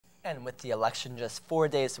And with the election just 4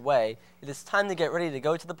 days away, it is time to get ready to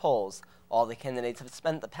go to the polls. All the candidates have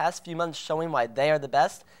spent the past few months showing why they are the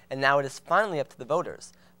best, and now it is finally up to the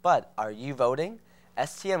voters. But are you voting?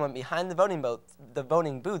 STN went behind the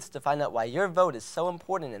voting booths to find out why your vote is so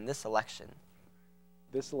important in this election.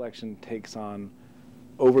 This election takes on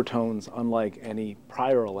overtones unlike any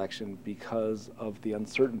prior election because of the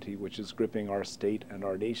uncertainty which is gripping our state and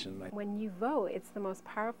our nation. When you vote, it's the most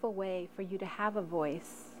powerful way for you to have a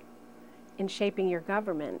voice in shaping your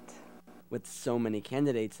government. With so many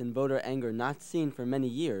candidates and voter anger not seen for many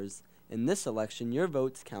years, in this election your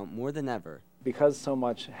votes count more than ever. Because so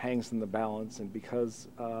much hangs in the balance and because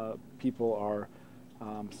people are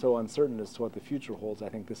so uncertain as to what the future holds, I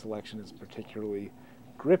think this election is particularly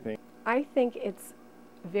gripping. I think it's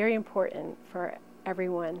very important for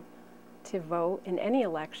everyone to vote in any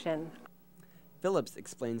election. Phillips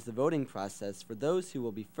explains the voting process for those who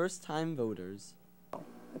will be first-time voters.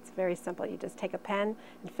 It's very simple. You just take a pen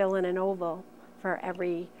and fill in an oval for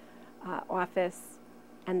every office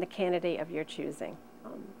and the candidate of your choosing.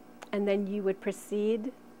 And then you would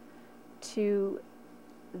proceed to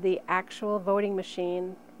the actual voting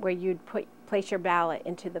machine where you'd place your ballot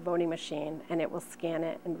into the voting machine and it will scan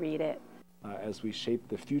it and read it. As we shape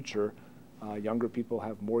the future, younger people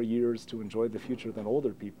have more years to enjoy the future than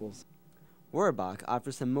older people's. Rohrbach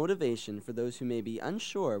offers some motivation for those who may be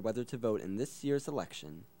unsure whether to vote in this year's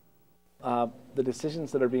election. The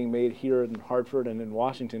decisions that are being made here in Hartford and in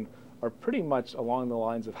Washington are pretty much along the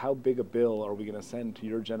lines of how big a bill are we going to send to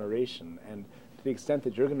your generation, and to the extent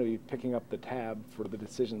that you're going to be picking up the tab for the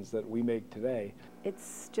decisions that we make today.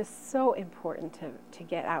 It's just so important to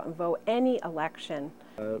get out and vote any election.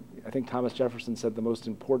 I think Thomas Jefferson said the most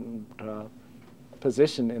important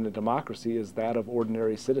position in a democracy is that of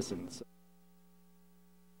ordinary citizens.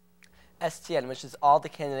 STN wishes all the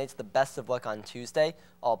candidates the best of luck on Tuesday.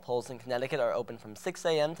 All polls in Connecticut are open from 6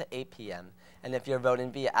 a.m. to 8 p.m. And if you're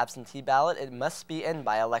voting via absentee ballot, it must be in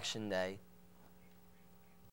by Election Day.